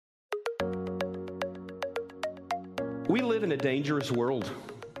We live in a dangerous world.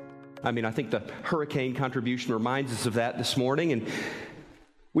 I think the hurricane contribution reminds us of that this morning. And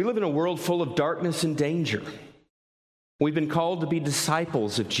we live in a world full of darkness and danger. We've been called to be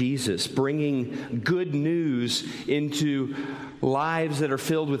disciples of Jesus, bringing good news into lives that are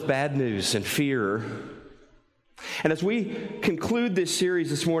filled with bad news and fear. And as we conclude this series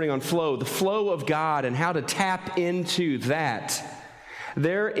this morning on flow, the flow of God and how to tap into that,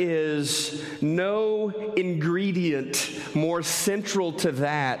 there is no ingredient more central to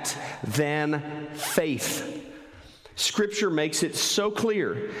that than faith. Scripture makes it so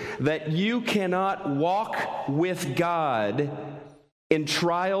clear that you cannot walk with God in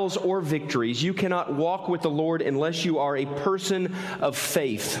trials or victories. You cannot walk with the Lord unless you are a person of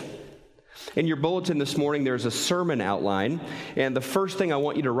faith. In your bulletin this morning, there's a sermon outline, and the first thing I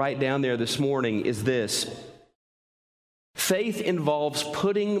want you to write down there this morning is this. Faith involves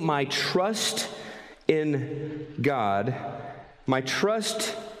putting my trust in God, my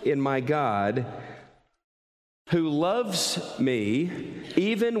trust in my God, who loves me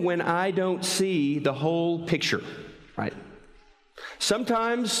even when I don't see the whole picture, right?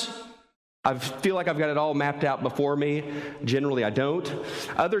 Sometimes I feel like I've got it all mapped out before me. Generally, I don't.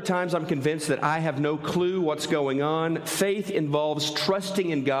 Other times, I'm convinced that I have no clue what's going on. Faith involves trusting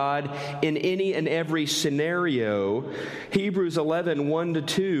in God in any and every scenario. Hebrews 11,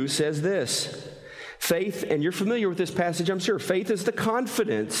 1-2 says this. Faith, and you're familiar with this passage, I'm sure. Faith is the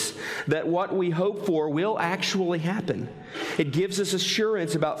confidence that what we hope for will actually happen. It gives us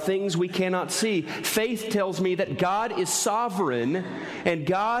assurance about things we cannot see. Faith tells me that God is sovereign and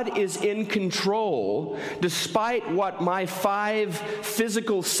God is in control. Despite what my 5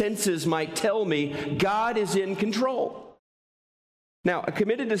 physical senses might tell me, God is in control. Now, a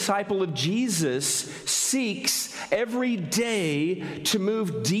committed disciple of Jesus seeks every day to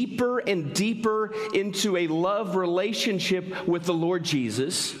move deeper and deeper into a love relationship with the Lord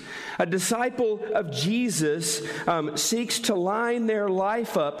Jesus. A disciple of Jesus seeks to line their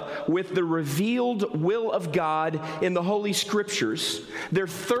life up with the revealed will of God in the Holy Scriptures. They're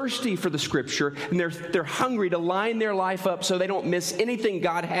thirsty for the Scripture, and they're hungry to line their life up so they don't miss anything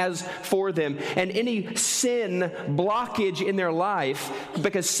God has for them. And any sin blockage in their life,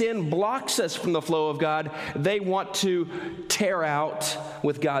 because sin blocks us from the flow of God, they want to tear out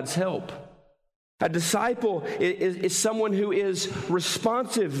with God's help. A disciple is someone who is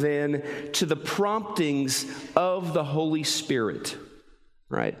responsive then to the promptings of the Holy Spirit,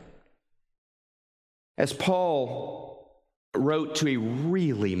 right? As Paul wrote to a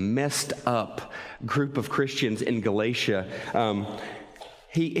really messed up group of Christians in Galatia,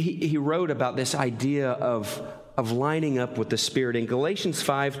 he wrote about this idea of lining up with the Spirit. In Galatians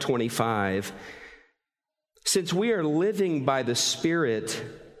 5:25, since we are living by the Spirit,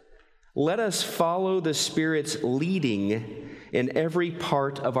 let us follow the Spirit's leading in every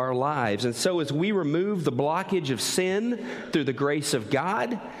part of our lives. And so as we remove the blockage of sin through the grace of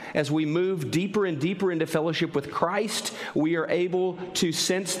God, as we move deeper and deeper into fellowship with Christ, we are able to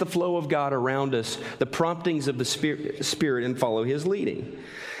sense the flow of God around us, the promptings of the Spirit, and follow His leading.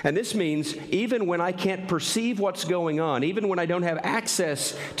 And this means even when I can't perceive what's going on, even when I don't have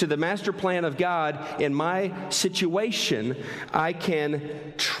access to the master plan of God in my situation, I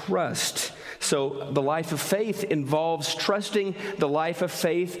can trust. So the life of faith involves trusting. The life of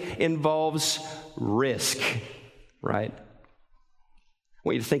faith involves risk, right? I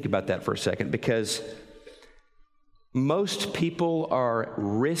want you to think about that for a second, because most people are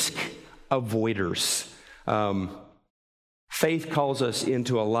risk avoiders. Faith calls us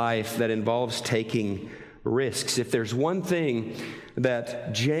into a life that involves taking risks. If there's one thing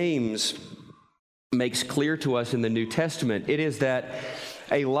that James makes clear to us in the New Testament, it is that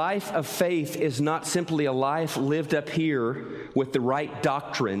a life of faith is not simply a life lived up here with the right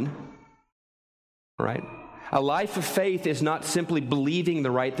doctrine, right? A life of faith is not simply believing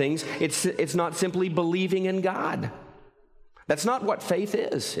the right things. It's not simply believing in God. That's not what faith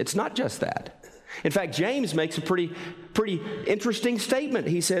is. It's not just that. In fact, James makes a pretty interesting statement.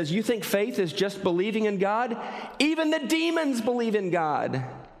 He says, you think faith is just believing in God? Even the demons believe in God.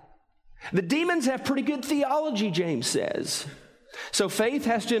 The demons have pretty good theology, James says. So faith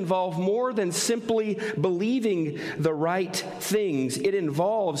has to involve more than simply believing the right things. It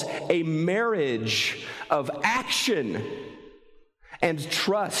involves a marriage of action and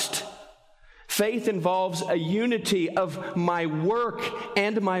trust. Faith involves a unity of my work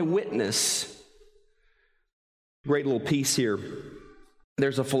and my witness. Great little piece here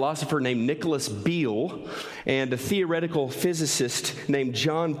There's a philosopher named Nicholas Beale and a theoretical physicist named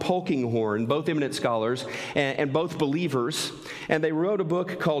John Polkinghorne, both eminent scholars and both believers. And they wrote a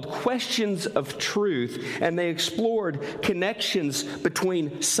book called Questions of Truth, and they explored connections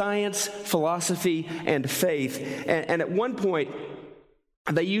between science, philosophy, and faith. And at one point,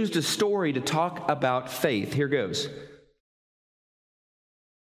 they used a story to talk about faith. Here goes.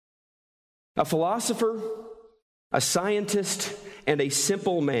 A philosopher, a scientist, and a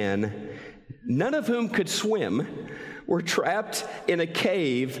simple man, none of whom could swim, were trapped in a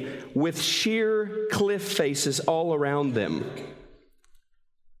cave with sheer cliff faces all around them.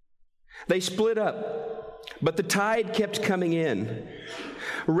 They split up, but the tide kept coming in.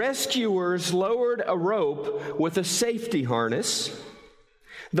 Rescuers lowered a rope with a safety harness.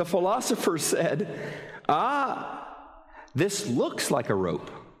 The philosopher said, this looks like a rope,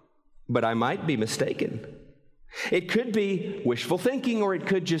 but I might be mistaken. It could be wishful thinking, or it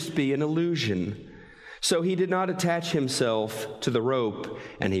could just be an illusion. So he did not attach himself to the rope,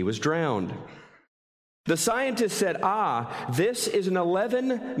 and he was drowned. The scientist said, this is an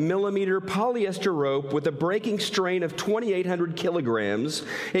 11-millimeter polyester rope with a breaking strain of 2,800 kilograms.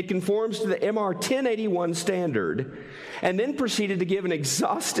 It conforms to the MR 1081 standard, and then proceeded to give an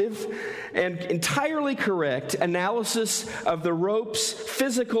exhaustive and entirely correct analysis of the rope's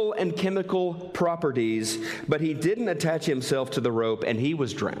physical and chemical properties, but he didn't attach himself to the rope, and he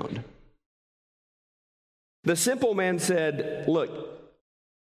was drowned. The simple man said, look,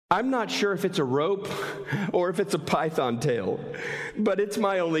 I'm not sure if it's a rope or if it's a python tail, but it's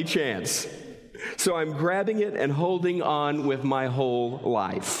my only chance. So I'm grabbing it and holding on with my whole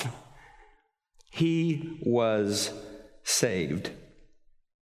life. He was saved.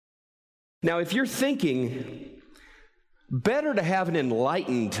 Now, if you're thinking, better to have an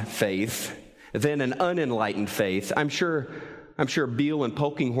enlightened faith than an unenlightened faith, I'm sure Beale and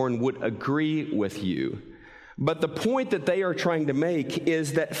Polkinghorne would agree with you. But the point that they are trying to make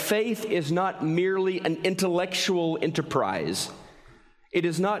is that faith is not merely an intellectual enterprise. It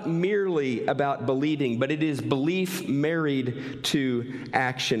is not merely about believing, but it is belief married to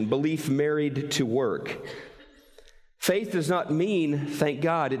action, belief married to work. Faith does not mean, thank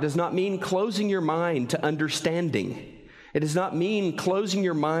God, it does not mean closing your mind to understanding. It does not mean closing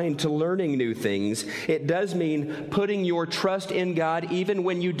your mind to learning new things. It does mean putting your trust in God even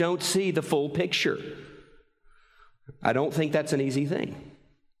when you don't see the full picture. I don't think that's an easy thing,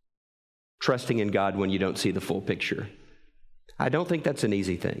 trusting in God when you don't see the full picture. I don't think that's an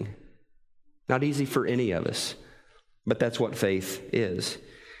easy thing. Not easy for any of us, but that's what faith is.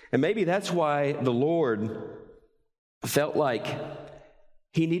 And maybe that's why the Lord felt like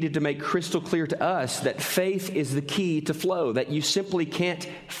he needed to make crystal clear to us that faith is the key to flow, that you simply can't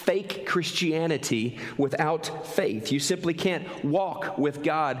fake Christianity without faith. You simply can't walk with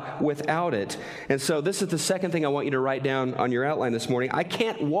God without it. And so this is the second thing I want you to write down on your outline this morning. I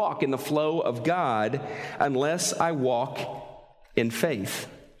can't walk in the flow of God unless I walk in faith.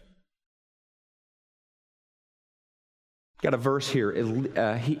 Got a verse here,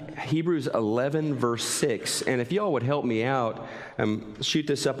 Hebrews 11, verse 6. And if y'all would help me out, shoot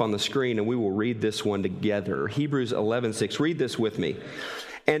this up on the screen and we will read this one together. Hebrews 11, 6. Read this with me.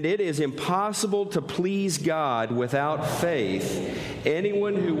 And it is impossible to please God without faith.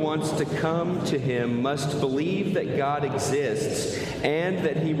 Anyone who wants to come to him must believe that God exists and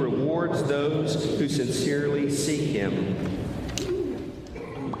that he rewards those who sincerely seek him.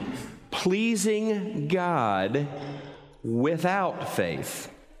 Pleasing God without faith,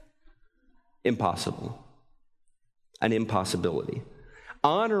 impossible. An impossibility.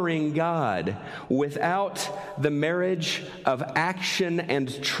 Honoring God without the marriage of action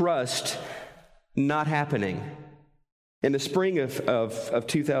and trust, not happening. In the spring of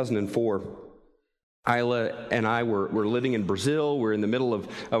 2004, Isla and I were living in Brazil. We're in the middle of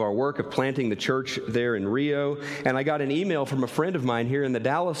our work of planting the church there in Rio. And I got an email from a friend of mine here in the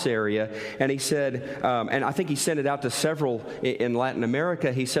Dallas area. And he said, and I think he sent it out to several in Latin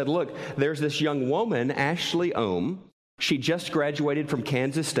America. He said, look, there's this young woman, Ashley Ohm. She just graduated from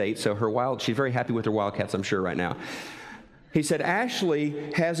Kansas State. So she's very happy with her Wildcats, I'm sure, right now. He said,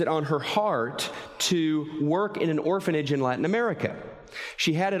 Ashley has it on her heart to work in an orphanage in Latin America.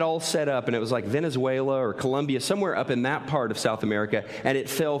 She had it all set up, and it was like Venezuela or Colombia, somewhere up in that part of South America, and it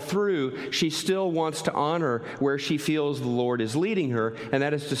fell through. She still wants to honor where she feels the Lord is leading her, and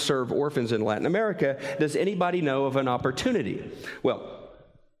that is to serve orphans in Latin America. Does anybody know of an opportunity? Well,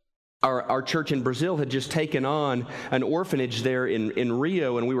 Our church in Brazil had just taken on an orphanage there in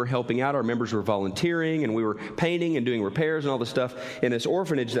Rio, and we were helping out. Our members were volunteering, and we were painting and doing repairs and all this stuff in this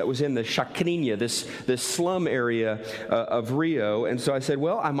orphanage that was in the Chacrinha, this slum area of Rio. And so I said,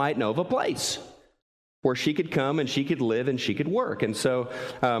 well, I might know of a place where she could come and she could live and she could work. And so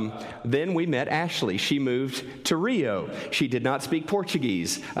then we met Ashley. She moved to Rio. She did not speak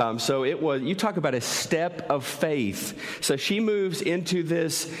Portuguese. So it was, you talk about a step of faith. So she moves into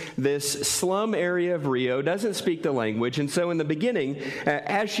this slum area of Rio, doesn't speak the language. And so in the beginning,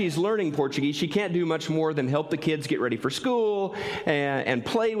 as she's learning Portuguese, she can't do much more than help the kids get ready for school and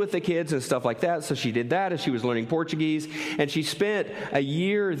play with the kids and stuff like that. So she did that as she was learning Portuguese. And she spent a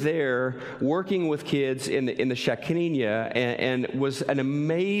year there working with kids in the Chacrinha, and was an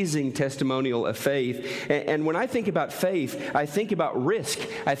amazing testimonial of faith. And when I think about faith, I think about risk.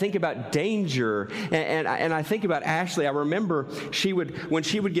 I think about danger. And I think about Ashley. I remember when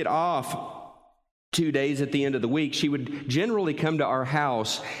she would get off 2 days at the end of the week, she would generally come to our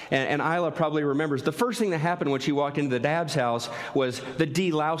house, and Isla probably remembers the first thing that happened when she walked into the Dabbs house was the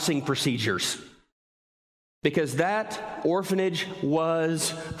delousing procedures. Because that orphanage was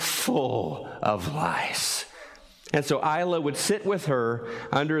full of lice. And so Isla would sit with her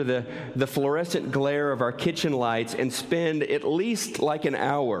under the fluorescent glare of our kitchen lights and spend at least like an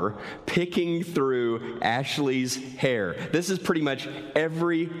hour picking through Ashley's hair. This is pretty much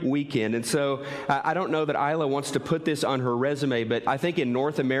every weekend. And so I don't know that Isla wants to put this on her resume, but I think in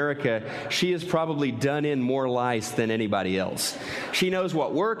North America, she has probably done in more lice than anybody else. She knows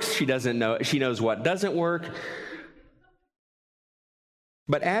what works. She knows what doesn't work.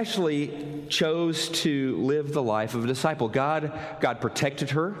 But Ashley chose to live the life of a disciple. God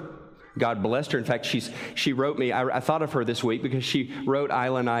protected her. God blessed her. In fact, she wrote me, I thought of her this week because she wrote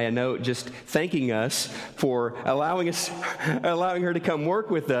Isla and I a note just thanking us for allowing her to come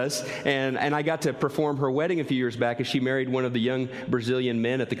work with us. And I got to perform her wedding a few years back as she married one of the young Brazilian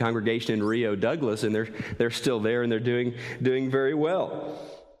men at the congregation in Rio, Douglas, and they're still there and they're doing very well.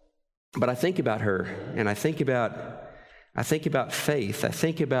 But I think about her, and I think about faith. I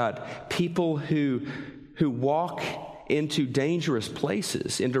think about people who walk into dangerous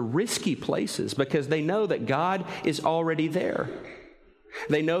places, into risky places, because they know that God is already there.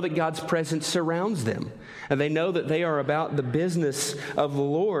 They know that God's presence surrounds them, and they know that they are about the business of the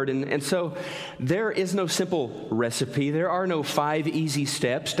Lord. And so there is no simple recipe. There are no 5 easy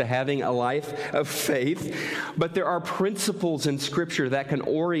steps to having a life of faith, but there are principles in Scripture that can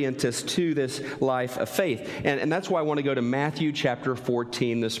orient us to this life of faith. And that's why I want to go to Matthew chapter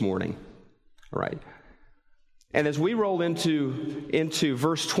 14 this morning. All right. And as we roll into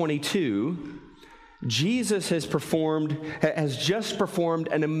verse 22, Jesus has just performed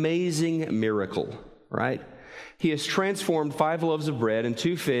an amazing miracle, right? He has transformed 5 loaves of bread and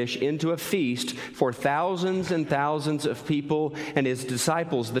 2 fish into a feast for thousands and thousands of people, and his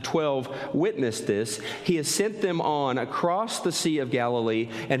disciples, the 12, witnessed this. He has sent them on across the Sea of Galilee,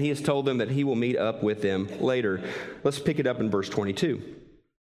 and he has told them that he will meet up with them later. Let's pick it up in verse 22.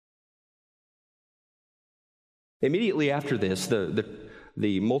 Immediately after this,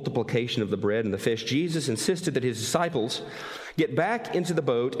 the multiplication of the bread and the fish, Jesus insisted that his disciples get back into the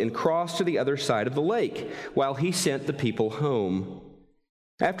boat and cross to the other side of the lake while he sent the people home.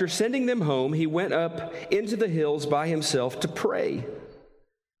 After sending them home, he went up into the hills by himself to pray.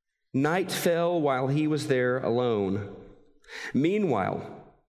 Night fell while he was there alone. Meanwhile,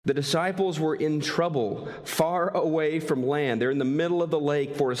 the disciples were in trouble, far away from land. They're in the middle of the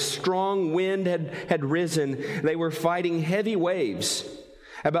lake, for a strong wind had risen. They were fighting heavy waves.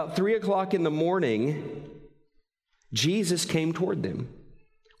 About 3 o'clock in the morning, Jesus came toward them,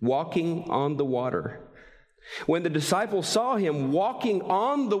 walking on the water. When the disciples saw him walking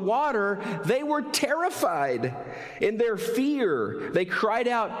on the water, they were terrified. In their fear, they cried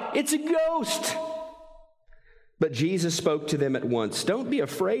out, "It's a ghost!" But Jesus spoke to them at once. "Don't be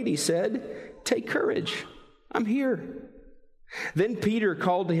afraid," he said. "Take courage. I'm here." Then Peter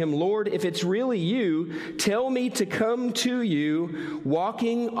called to him, "Lord, if it's really you, tell me to come to you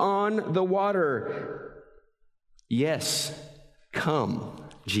walking on the water." "Yes, come,"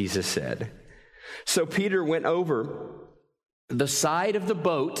 Jesus said. So Peter went over the side of the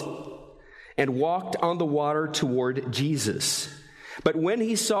boat and walked on the water toward Jesus. But when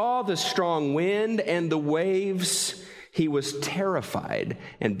he saw the strong wind and the waves, he was terrified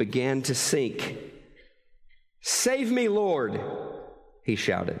and began to sink. "Save me, Lord," he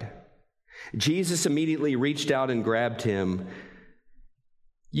shouted. Jesus immediately reached out and grabbed him.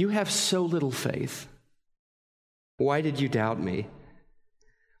 "You have so little faith. Why did you doubt me?"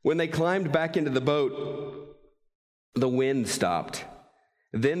 When they climbed back into the boat, the wind stopped,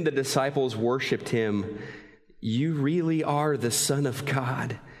 Then the disciples worshiped him. "You really are the Son of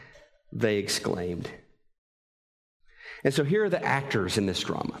God," they exclaimed. And so here are the actors in this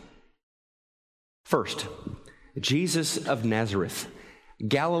drama. First, Jesus of Nazareth,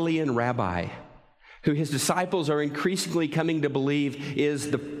 Galilean rabbi, who his disciples are increasingly coming to believe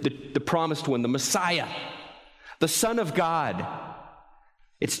is the promised one, the Messiah, the Son of God.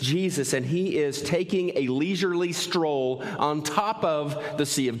 It's Jesus, and he is taking a leisurely stroll on top of the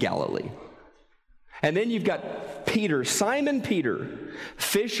Sea of Galilee. And then you've got Peter, Simon Peter,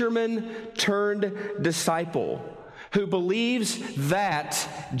 fisherman turned disciple, who believes that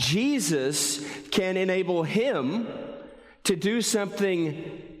Jesus can enable him to do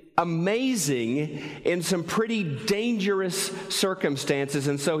something amazing in some pretty dangerous circumstances,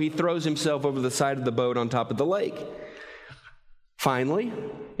 and so he throws himself over the side of the boat on top of the lake. Finally,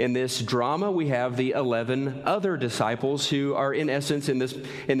 in this drama, we have the 11 other disciples who are, in essence, in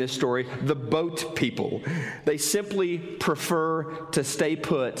this story, the boat people. They simply prefer to stay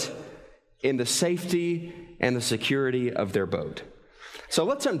put in the safety and the security of their boat. So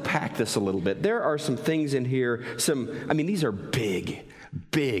let's unpack this a little bit. There are some things in here, these are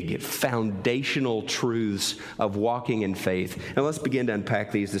big foundational truths of walking in faith. And let's begin to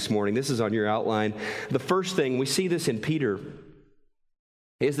unpack these this morning. This is on your outline. The first thing, we see this in Peter,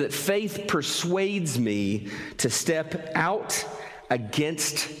 is that faith persuades me to step out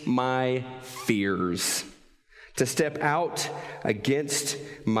against my fears. To step out against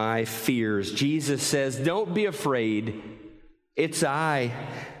my fears. Jesus says, "Don't be afraid. It's I.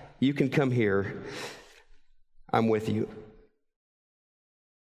 You can come here. I'm with you."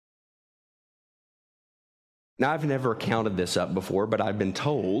 Now, I've never counted this up before, but I've been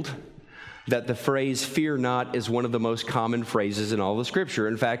told that the phrase "fear not" is one of the most common phrases in all the Scripture.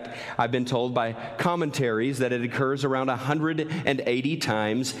 In fact, I've been told by commentaries that it occurs around 180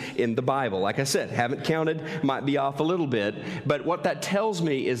 times in the Bible. Like I said, haven't counted, might be off a little bit, but what that tells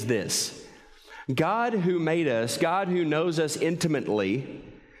me is this: God who made us, God who knows us intimately,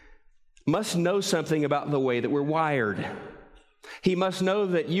 must know something about the way that we're wired. He must know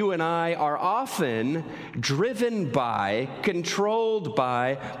that you and I are often driven by, controlled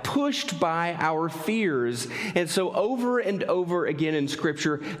by, pushed by our fears. And so over and over again in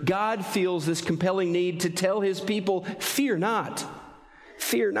Scripture, God feels this compelling need to tell his people, fear not,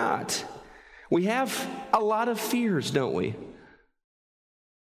 fear not. We have a lot of fears, don't we?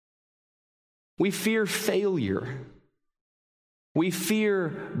 We fear failure. We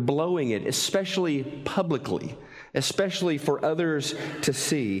fear blowing it, especially publicly, especially for others to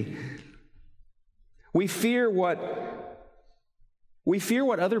see. We fear what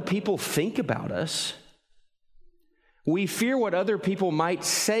other people think about us. We fear what other people might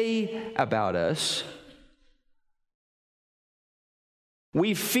say about us.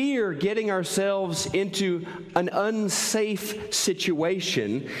 We fear getting ourselves into an unsafe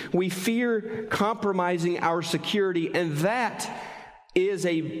situation. We fear compromising our security, and that is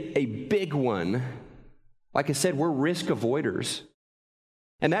a big one. Like I said, we're risk avoiders.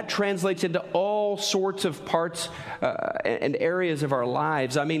 And that translates into all sorts of parts and areas of our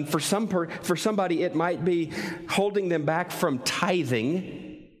lives. I mean, for somebody, it might be holding them back from tithing.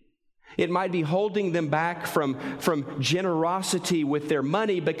 It might be holding them back from generosity with their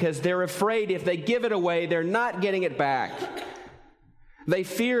money because they're afraid if they give it away, they're not getting it back. They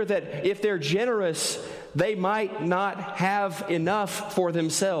fear that if they're generous, they might not have enough for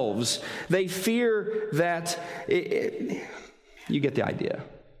themselves. They fear that, you get the idea.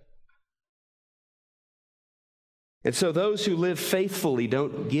 And so those who live faithfully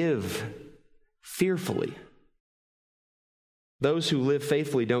don't give fearfully. Those who live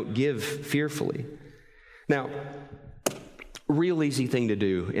faithfully don't give fearfully. Now, real easy thing to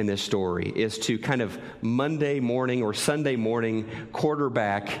do in this story is to kind of Monday morning or Sunday morning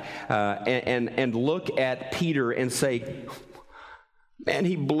quarterback and look at Peter and say, man,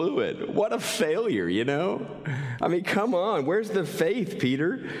 he blew it. What a failure, you know? I mean, come on, where's the faith,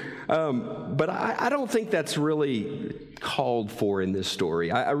 Peter? But I don't think that's really called for in this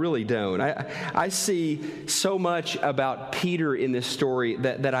story. I really don't. I see so much about Peter in this story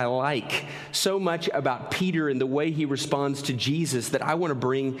that I like, so much about Peter and the way he responds to Jesus that I want to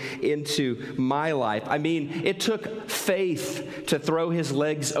bring into my life. I mean, it took faith to throw his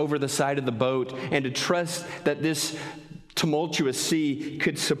legs over the side of the boat and to trust that this tumultuous sea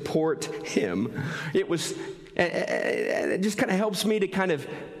could support him. It just kind of helps me to kind of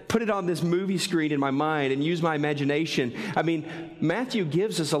put it on this movie screen in my mind and use my imagination. I mean, Matthew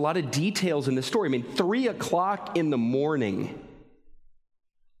gives us a lot of details in this story. I mean, 3 o'clock in the morning.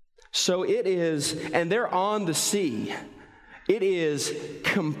 So it is, and they're on the sea. It is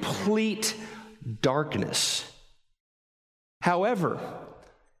complete darkness. However,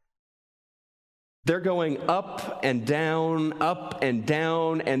 they're going up and down,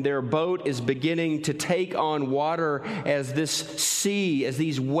 and their boat is beginning to take on water as this sea, as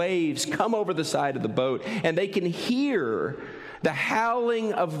these waves come over the side of the boat, and they can hear the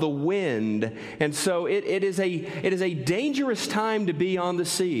howling of the wind. And so it is a dangerous time to be on the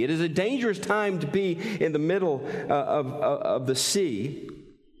sea. It is a dangerous time to be in the middle of the sea.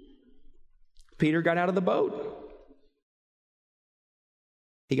 Peter got out of the boat.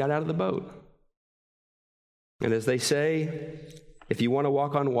 He got out of the boat. And as they say, if you want to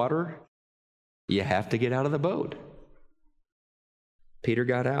walk on water, you have to get out of the boat. Peter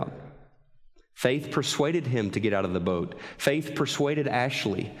got out. Faith persuaded him to get out of the boat. Faith persuaded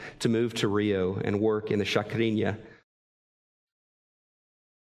Ashley to move to Rio and work in the Chacrinha.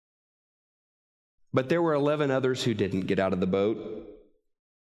 But there were 11 others who didn't get out of the boat.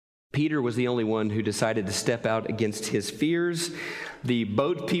 Peter was the only one who decided to step out against his fears. The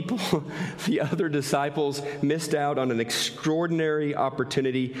boat people, the other disciples, missed out on an extraordinary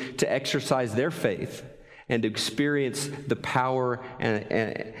opportunity to exercise their faith and to experience the power and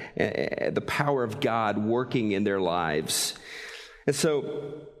the power of God working in their lives. And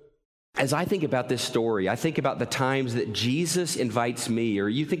so, as I think about this story, I think about the times that Jesus invites me, or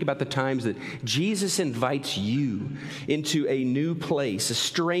you think about the times that Jesus invites you into a new place, a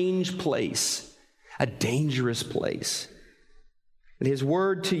strange place, a dangerous place. And his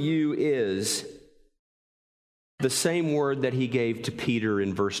word to you is the same word that he gave to Peter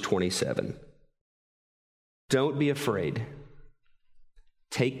in verse 27. Don't be afraid.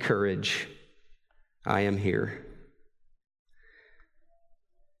 Take courage. I am here.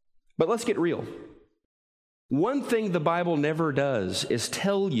 But let's get real. One thing the Bible never does is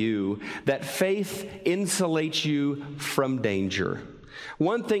tell you that faith insulates you from danger.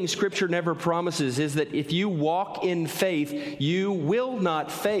 One thing Scripture never promises is that if you walk in faith, you will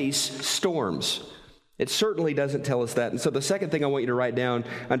not face storms. It certainly doesn't tell us that. And so the second thing I want you to write down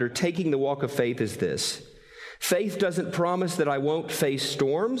under taking the walk of faith is this. Faith doesn't promise that I won't face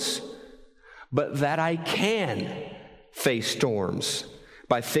storms, but that I can face storms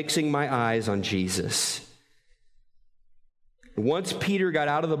by fixing my eyes on Jesus. Once Peter got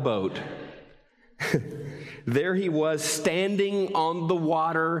out of the boat, there he was standing on the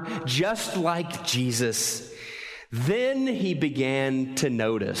water just like Jesus. Then he began to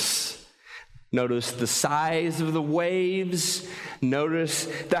notice the size of the waves, notice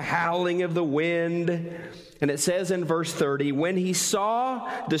the howling of the wind. And it says in verse 30, when he saw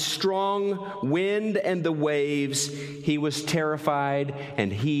the strong wind and the waves, he was terrified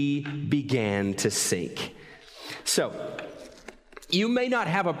and he began to sink. So, you may not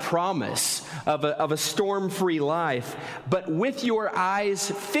have a promise of a storm-free life, but with your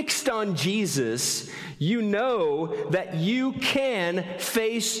eyes fixed on Jesus, you know that you can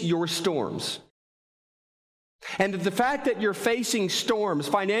face your storms. And the fact that you're facing storms,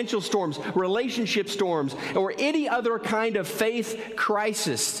 financial storms, relationship storms, or any other kind of faith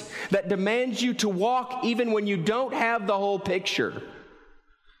crisis that demands you to walk even when you don't have the whole picture,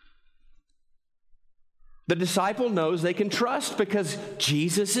 the disciple knows they can trust because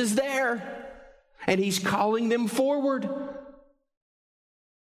Jesus is there and he's calling them forward.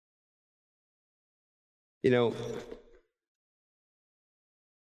 You know,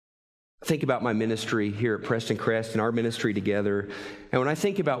 think about my ministry here at Preston Crest and our ministry together. And when I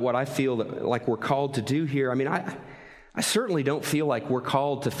think about what I feel like we're called to do here, I mean, I certainly don't feel like we're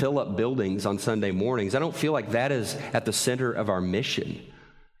called to fill up buildings on Sunday mornings. I don't feel like that is at the center of our mission.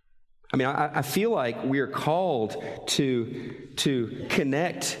 I mean, I feel like we are called to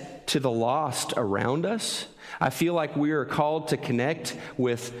connect to the lost around us. I feel like we are called to connect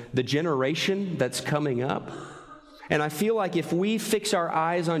with the generation that's coming up. And I feel like if we fix our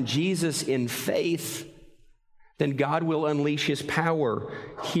eyes on Jesus in faith, then God will unleash his power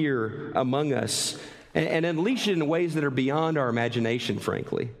here among us and unleash it in ways that are beyond our imagination,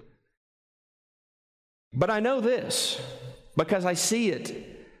 frankly. But I know this because I see it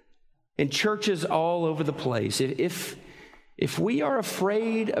in churches all over the place. If we are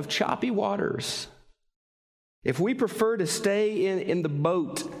afraid of choppy waters, if we prefer to stay in the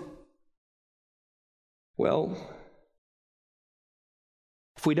boat, well,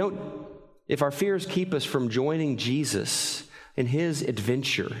 if our fears keep us from joining Jesus in his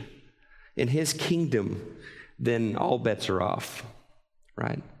adventure, in his kingdom, then all bets are off,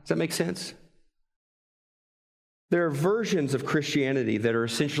 right? Does that make sense? There are versions of Christianity that are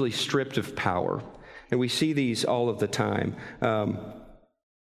essentially stripped of power, and we see these all of the time.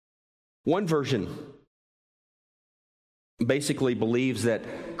 One version basically believes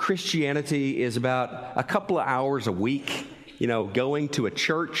that Christianity is about a couple of hours a week, going to a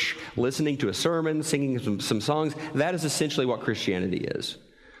church, listening to a sermon, singing some songs. That is essentially what Christianity is.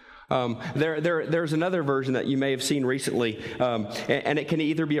 There's another version that you may have seen recently, and it can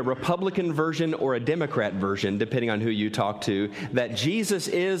either be a Republican version or a Democrat version, depending on who you talk to, that Jesus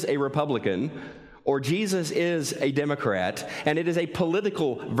is a Republican or Jesus is a Democrat, and it is a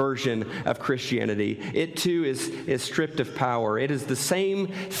political version of Christianity. It too is stripped of power. It is the same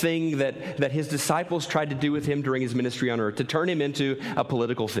thing that his disciples tried to do with him during his ministry on earth, to turn him into a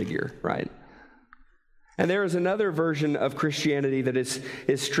political figure, right? And there is another version of Christianity that is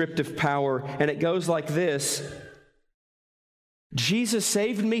stripped of power, and it goes like this: Jesus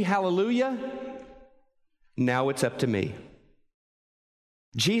saved me, hallelujah. Now it's up to me.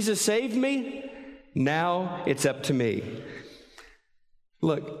 Jesus saved me. Now it's up to me.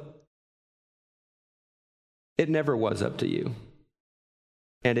 Look, it never was up to you,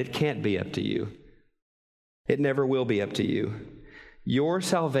 and it can't be up to you. It never will be up to you. Your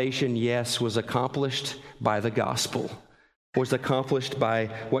salvation, yes, was accomplished by the gospel, was accomplished by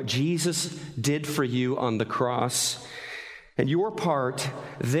what Jesus did for you on the cross. And your part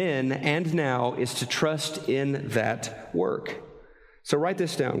then and now is to trust in that work. So write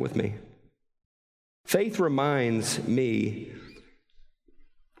this down with me. Faith reminds me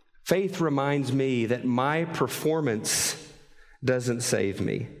that my performance doesn't save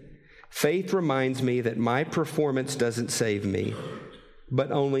me. Faith reminds me that my performance doesn't save me,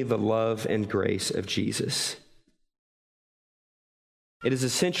 but only the love and grace of Jesus. It is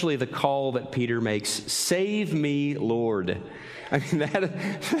essentially the call that Peter makes: save me, Lord. I mean,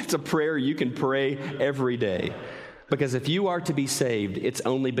 that's a prayer you can pray every day. Because if you are to be saved, it's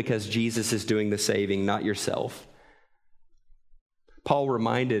only because Jesus is doing the saving, not yourself. Paul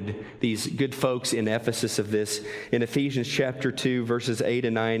reminded these good folks in Ephesus of this. In Ephesians chapter 2, verses 8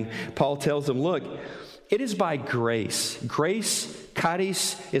 and 9, Paul tells them, look, it is by grace. Grace,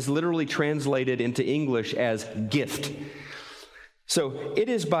 charis, is literally translated into English as gift. So it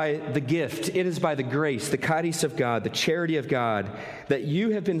is by the gift, it is by the grace, the charis of God, the charity of God, that you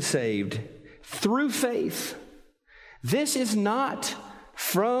have been saved through faith. This is not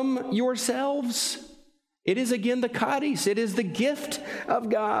from yourselves. It is again the charis. It is the gift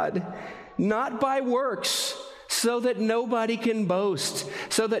of God, not by works, so that nobody can boast,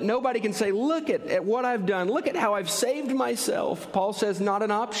 so that nobody can say, look at what I've done. Look at how I've saved myself. Paul says, not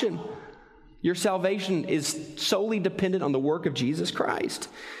an option. Your salvation is solely dependent on the work of Jesus Christ.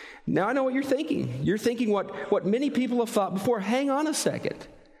 Now I know what you're thinking. You're thinking what many people have thought before. Hang on a second.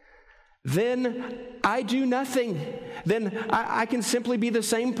 Then I do nothing. Then I can simply be the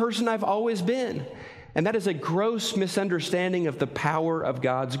same person I've always been. And that is a gross misunderstanding of the power of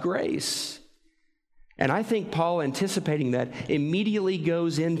God's grace. And I think Paul, anticipating that, immediately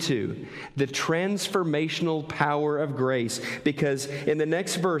goes into the transformational power of grace. Because in the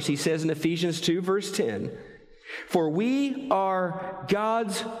next verse, he says in Ephesians 2, verse 10, for we are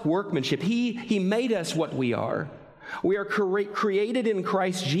God's workmanship. He made us what we are. We are created in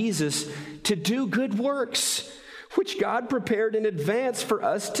Christ Jesus to do good works, which God prepared in advance for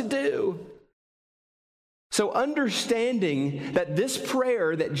us to do. So understanding that this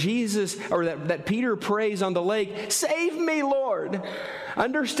prayer that that Peter prays on the lake, save me, Lord.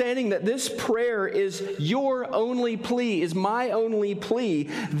 Understanding that this prayer is your only plea, is my only plea.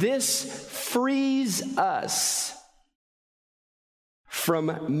 This frees us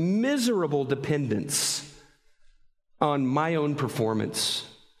from miserable dependence on my own performance,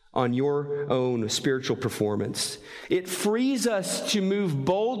 on your own spiritual performance. It frees us to move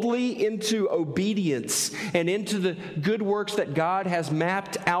boldly into obedience and into the good works that God has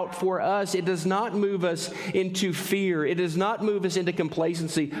mapped out for us. It does not move us into fear. It does not move us into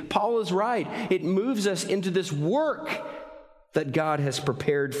complacency. Paul is right. It moves us into this work that God has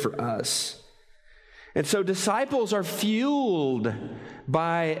prepared for us. And so disciples are fueled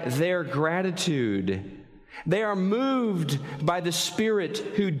by their gratitude. They are moved by the Spirit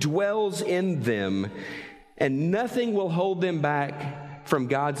who dwells in them, and nothing will hold them back from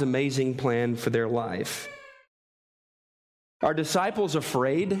God's amazing plan for their life. Are disciples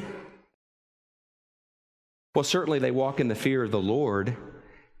afraid? Well, certainly they walk in the fear of the Lord.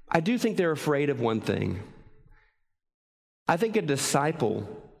 I do think they're afraid of one thing. I think a disciple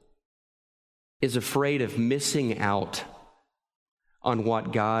is afraid of missing out on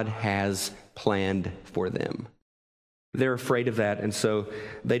what God has planned for them. They're afraid of that, and so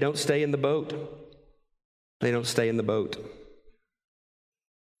they don't stay in the boat. They don't stay in the boat.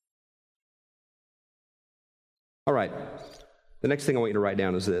 All right. The next thing I want you to write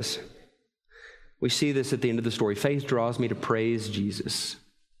down is this. We see this at the end of the story. Faith draws me to praise Jesus.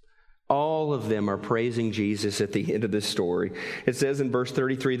 All of them are praising Jesus at the end of this story. It says in verse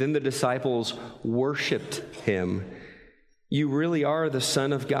 33, then the disciples worshiped him. You really are the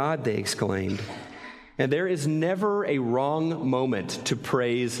Son of God, they exclaimed. And there is never a wrong moment to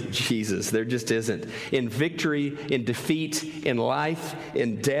praise Jesus. There just isn't. In victory, in defeat, in life,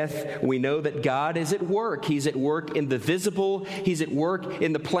 in death, we know that God is at work. He's at work in the visible. He's at work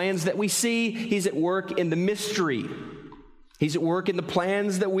in the plans that we see. He's at work in the mystery. He's at work in the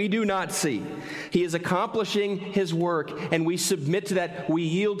plans that we do not see. He is accomplishing his work, and we submit to that, we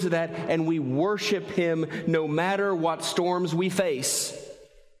yield to that, and we worship him no matter what storms we face.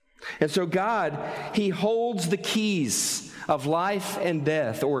 And so God, he holds the keys of life and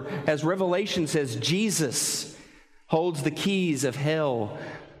death, or as Revelation says, Jesus holds the keys of hell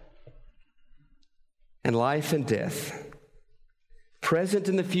and life and death. Present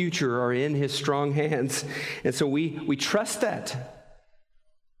and the future are in his strong hands. And so we trust that.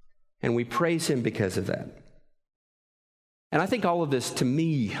 And we praise him because of that. And I think all of this, to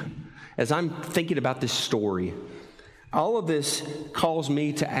me, as I'm thinking about this story, all of this calls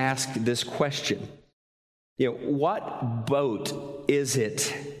me to ask this question. What boat is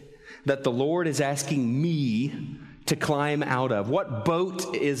it that the Lord is asking me to climb out of? What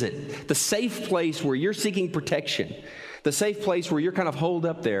boat is it? The safe place where you're seeking protection. The safe place where you're kind of holed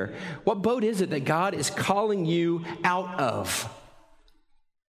up there. What boat is it that God is calling you out of?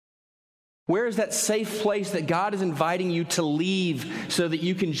 Where is that safe place that God is inviting you to leave so that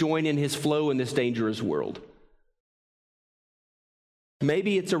you can join in his flow in this dangerous world?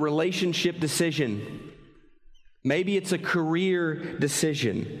 Maybe it's a relationship decision. Maybe it's a career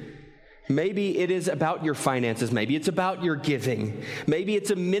decision. Maybe it is about your finances. Maybe it's about your giving. Maybe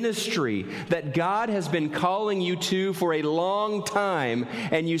it's a ministry that God has been calling you to for a long time,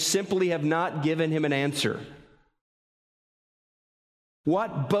 and you simply have not given him an answer.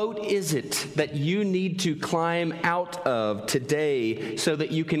 What boat is it that you need to climb out of today so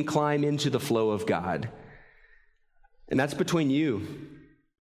that you can climb into the flow of God? And that's between you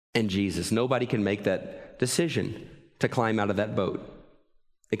and Jesus. Nobody can make that decision to climb out of that boat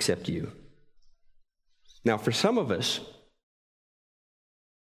except you. Now, for some of us,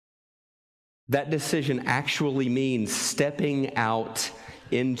 that decision actually means stepping out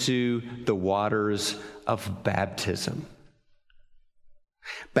into the waters of baptism.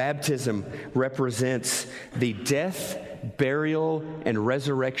 Baptism represents the death, burial, and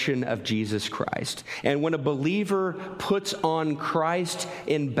resurrection of Jesus Christ. And when a believer puts on Christ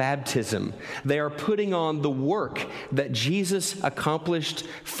in baptism, they are putting on the work that Jesus accomplished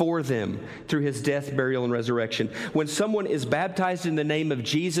for them through his death, burial, and resurrection. When someone is baptized in the name of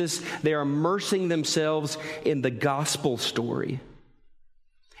Jesus, they are immersing themselves in the gospel story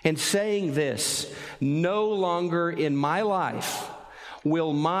and saying this: no longer in my life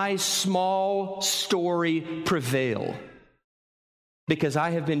will my small story prevail, because I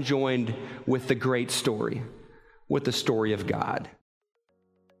have been joined with the great story, with the story of God.